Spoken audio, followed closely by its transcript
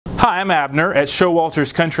Hi, I'm Abner at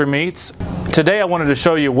Showalter's Country Meats. Today I wanted to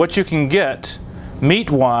show you what you can get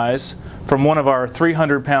meat-wise from one of our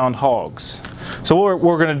 300-pound hogs. So what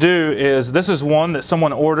we're going to do is, this is one that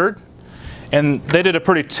someone ordered, and they did a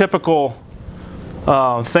pretty typical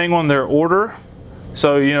thing on their order.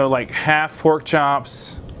 So, you know, like half pork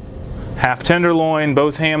chops, half tenderloin,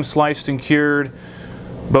 both hams sliced and cured,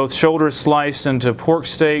 both shoulders sliced into pork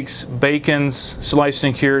steaks, bacons sliced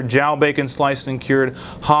and cured, jowl bacon sliced and cured,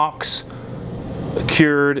 hocks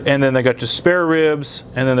cured, and then they got just spare ribs,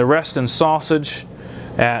 and then the rest in sausage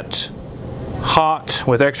at hot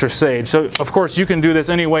with extra sage. So of course you can do this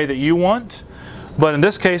any way that you want, but in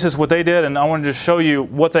this case is what they did, and I wanted to show you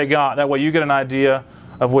what they got. That way you get an idea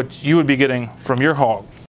of what you would be getting from your hog.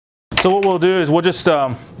 So what we'll do is we'll just,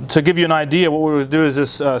 to give you an idea, what we would do is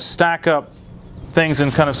just stack up things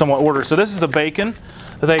in kind of somewhat order. So this is the bacon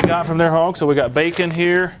that they got from their hog. So we got bacon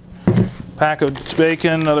here, pack of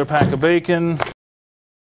bacon, another pack of bacon.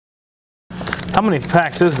 How many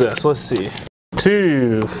packs is this? Let's see.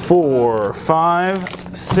 2, 4,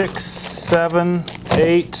 5, 6, 7,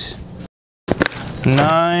 8,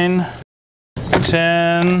 9,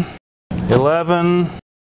 10, 11,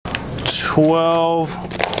 12,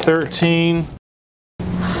 13,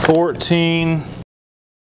 14,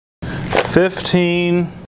 15.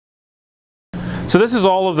 So this is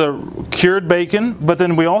all of the cured bacon, but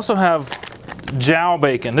then we also have jowl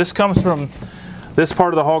bacon. This comes from this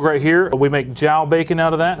part of the hog right here. We make jowl bacon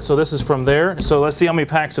out of that, so this is from there. So let's see how many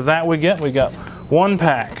packs of that we get. We got 1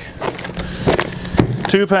 pack,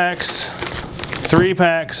 2 packs, 3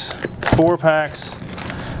 packs, 4 packs,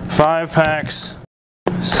 5 packs,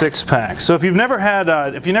 6 packs. So if you've never had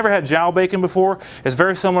jowl bacon before, it's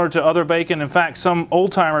very similar to other bacon. In fact, some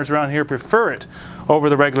old timers around here prefer it over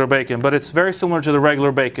the regular bacon, but it's very similar to the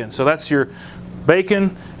regular bacon. So that's your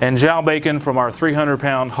bacon and jowl bacon from our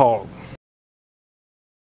 300-pound hog.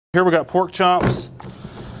 Here we got pork chops,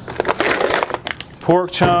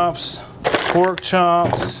 pork chops, pork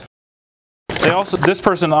chops. This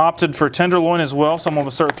person opted for tenderloin as well, so I'm going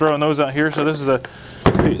to start throwing those out here. So this is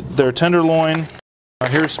their tenderloin.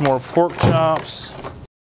 Here's some more pork chops.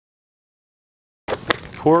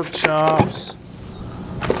 Pork chops.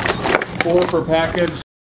 4 per package.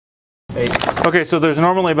 8. Okay, so there's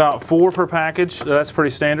normally about 4 per package. That's pretty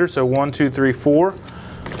standard. So 1, 2, 3, 4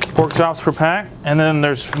 pork chops per pack. And then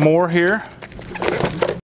there's more here.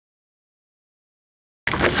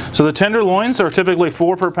 So the tenderloins are typically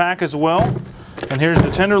 4 per pack as well. And here's the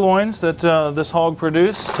tenderloins that this hog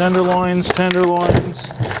produced. Tenderloins,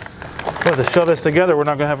 tenderloins. We have to shove this together. We're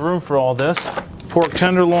not going to have room for all this. Pork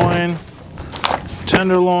tenderloin,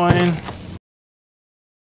 tenderloin,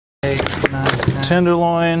 8, 9, 10.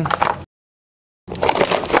 tenderloin,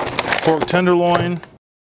 pork tenderloin.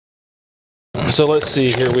 So let's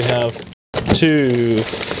see here. We have 2,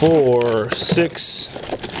 4,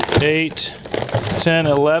 6, 8, 10,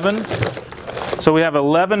 11. So we have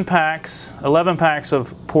 11 packs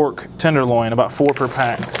of pork tenderloin, about 4 per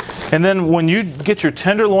pack. And then when you get your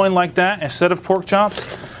tenderloin like that, instead of pork chops,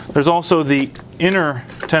 there's also the inner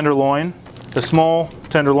tenderloin, the small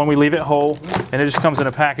tenderloin. We leave it whole, and it just comes in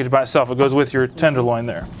a package by itself. It goes with your tenderloin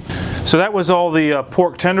there. So that was all the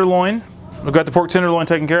pork tenderloin. We've got the pork tenderloin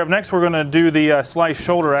taken care of. Next, we're going to do the sliced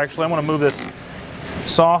shoulder. Actually, I want to move this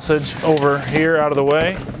sausage over here out of the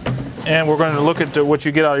way, and we're going to look at what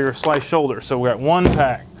you get out of your sliced shoulder. So we got 1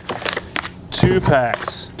 pack, 2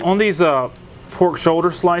 packs. On these pork shoulder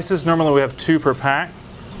slices, normally we have 2 per pack.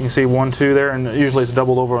 You can see 1, 2 there, and usually it's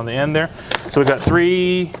doubled over on the end there. So we've got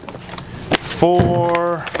 3,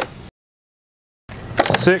 4,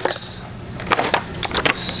 6,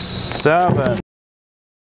 7,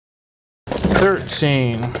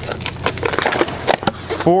 13,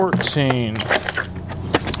 14,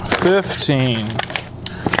 15,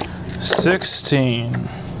 16,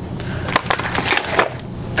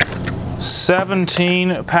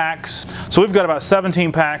 17 packs. So we've got about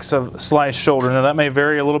 17 packs of sliced shoulder. Now that may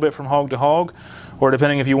vary a little bit from hog to hog, or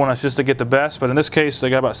depending if you want us just to get the best, but in this case they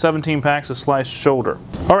got about 17 packs of sliced shoulder.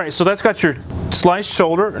 Alright, so that's got your sliced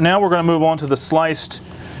shoulder. Now we're going to move on to the sliced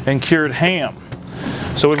and cured ham.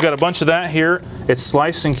 So we've got a bunch of that here. It's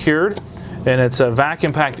sliced and cured, and it's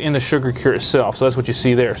vacuum packed in the sugar cure itself. So that's what you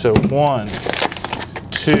see there. So 1,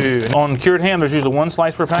 2. On cured ham there's usually 1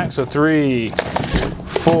 slice per pack, so 3,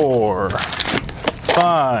 4,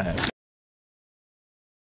 5.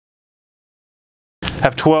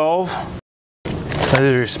 Have 12.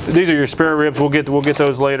 These are your spare ribs. We'll get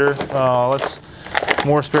those later.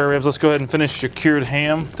 More spare ribs. Let's go ahead and finish your cured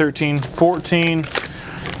ham. 13, 14,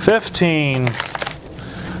 15,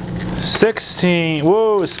 16,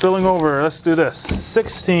 whoa, it's spilling over. Let's do this.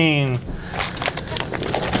 16,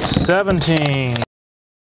 17,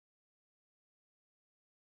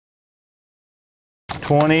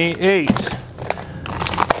 28,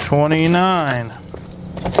 29,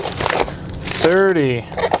 30,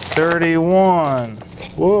 31,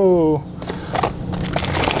 whoa,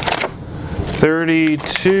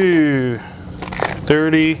 32,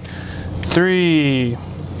 33,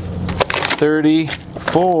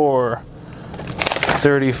 34,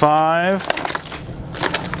 35.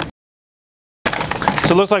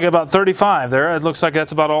 So it looks like about 35 there. It looks like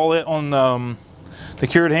that's about all it on the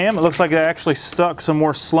cured ham. It looks like it actually stuck some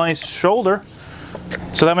more sliced shoulder.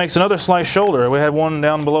 So that makes another sliced shoulder. We had one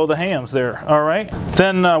down below the hams there. All right.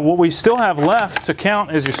 Then what we still have left to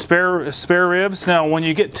count is your spare ribs. Now when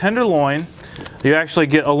you get tenderloin, you actually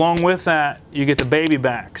get, along with that, you get the baby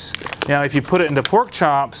backs. Now if you put it into pork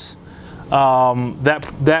chops,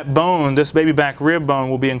 that bone, this baby back rib bone,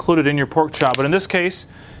 will be included in your pork chop. But in this case,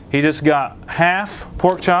 he just got half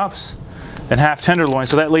pork chops and half tenderloin.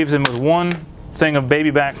 So that leaves him with one thing of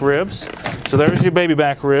baby back ribs. So there's your baby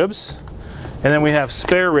back ribs. And then we have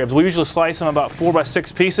spare ribs. We usually slice them about 4 by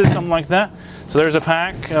 6 pieces, something like that. So there's a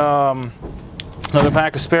pack, another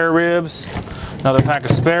pack of spare ribs, another pack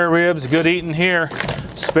of spare ribs. Good eating here.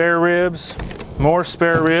 Spare ribs, more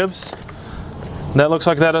spare ribs. That looks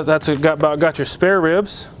like that's got your spare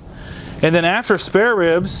ribs. And then after spare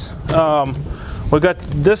ribs, we got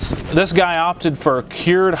this guy opted for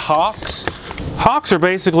cured hocks. Hocks are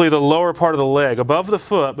basically the lower part of the leg, above the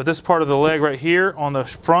foot, but this part of the leg right here on the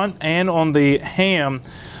front and on the ham,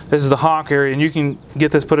 this is the hock area, and you can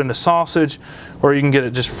get this put into sausage, or you can get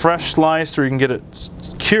it just fresh sliced, or you can get it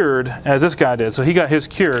cured, as this guy did. So he got his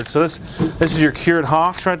cured. So this is your cured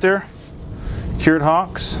hocks right there. Cured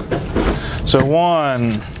hocks. So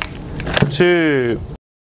 1, 2,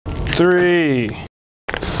 3,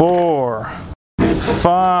 4,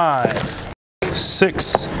 5,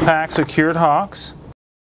 6 packs of cured hocks.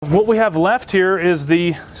 What we have left here is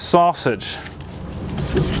the sausage.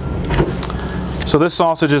 So this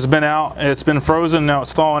sausage has been out, it's been frozen, now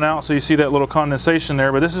it's thawing out, so you see that little condensation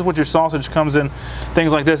there. But this is what your sausage comes in,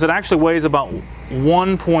 things like this. It actually weighs about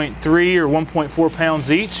 1.3 or 1.4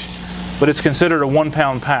 pounds each, but it's considered a 1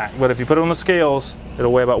 pound pack. But if you put it on the scales,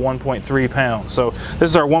 it'll weigh about 1.3 pounds. So this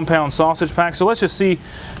is our 1 pound sausage pack. So let's just see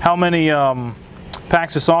how many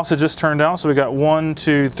packs of sausage this turned out. So we got 1,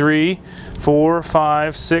 2, 3, 4,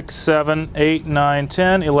 5, 6, 7, 8, 9,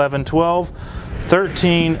 10, 11, 12,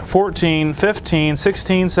 13, 14, 15,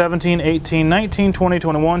 16, 17, 18, 19, 20,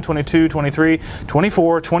 21, 22, 23,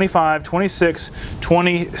 24, 25, 26,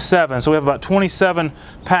 27. So we have about 27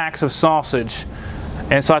 packs of sausage.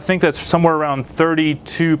 And so I think that's somewhere around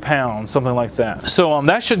 32 pounds, something like that. So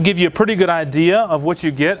that should give you a pretty good idea of what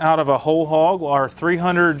you get out of a whole hog, our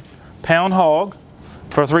 300-pound hog.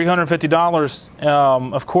 For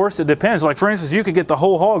 $350, of course, it depends. Like for instance, you could get the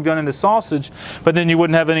whole hog done into sausage, but then you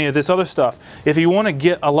wouldn't have any of this other stuff. If you want to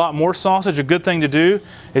get a lot more sausage, a good thing to do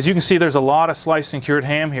is, you can see there's a lot of sliced and cured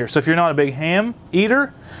ham here. So if you're not a big ham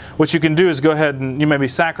eater, what you can do is go ahead and you maybe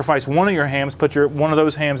sacrifice one of your hams, put one of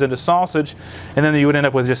those hams into sausage, and then you would end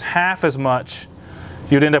up with just half as much.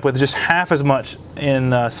 You'd end up with just half as much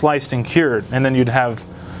in sliced and cured, and then you'd have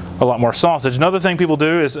a lot more sausage. Another thing people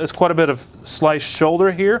do is quite a bit of sliced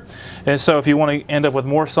shoulder here, and so if you want to end up with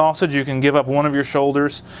more sausage, you can give up one of your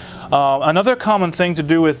shoulders. Another common thing to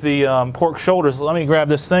do with the pork shoulders, let me grab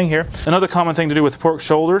this thing here. Another common thing to do with pork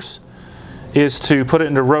shoulders is to put it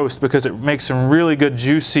into roast, because it makes some really good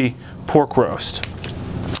juicy pork roast.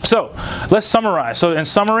 So let's summarize. So in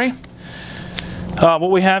summary,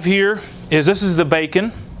 what we have here is, this is the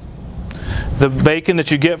bacon. The bacon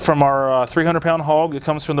that you get from our 300-pound hog that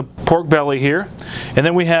comes from the pork belly here. And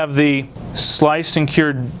then we have the sliced and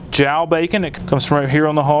cured jowl bacon that comes from right here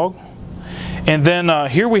on the hog. And then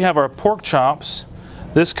here we have our pork chops.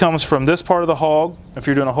 This comes from this part of the hog. If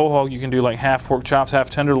you're doing a whole hog, you can do like half pork chops,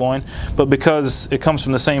 half tenderloin. But because it comes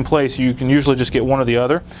from the same place, you can usually just get one or the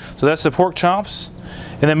other. So that's the pork chops.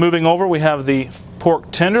 And then moving over, we have the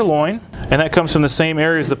pork tenderloin, and that comes from the same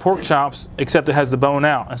area as the pork chops, except it has the bone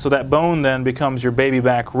out, and so that bone then becomes your baby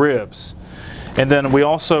back ribs. And then we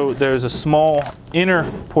also, there's a small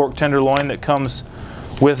inner pork tenderloin that comes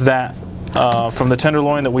with that from the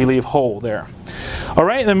tenderloin that we leave whole there. All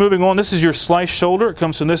right, then moving on, this is your sliced shoulder. It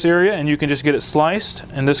comes from this area, and you can just get it sliced.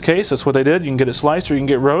 In this case, that's what they did. You can get it sliced, or you can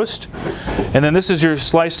get roast. And then this is your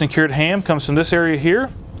sliced and cured ham. Comes from this area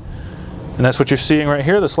here. And that's what you're seeing right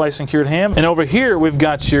here, the sliced and cured ham. And over here, we've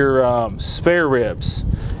got your spare ribs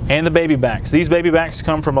and the baby backs. These baby backs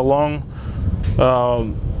come from a long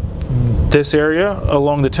this area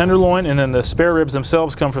along the tenderloin, and then the spare ribs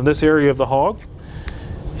themselves come from this area of the hog.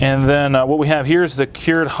 And then what we have here is the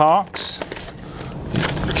cured hocks.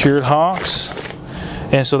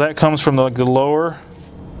 And so that comes from the lower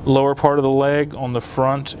part of the leg on the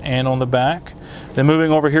front and on the back. Then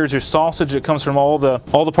moving over here is your sausage. It comes from all the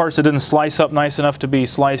parts that didn't slice up nice enough to be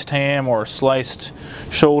sliced ham or sliced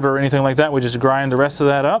shoulder or anything like that. We just grind the rest of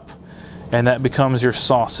that up, and that becomes your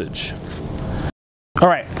sausage. All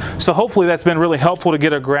right, so hopefully that's been really helpful to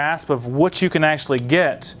get a grasp of what you can actually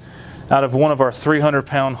get out of one of our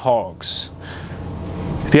 300-pound hogs.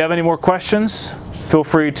 If you have any more questions, feel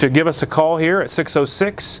free to give us a call here at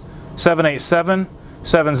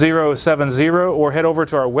 606-787-7070 or head over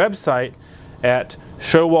to our website at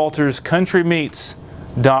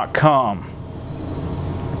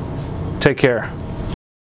showalterscountrymeats.com. Take care.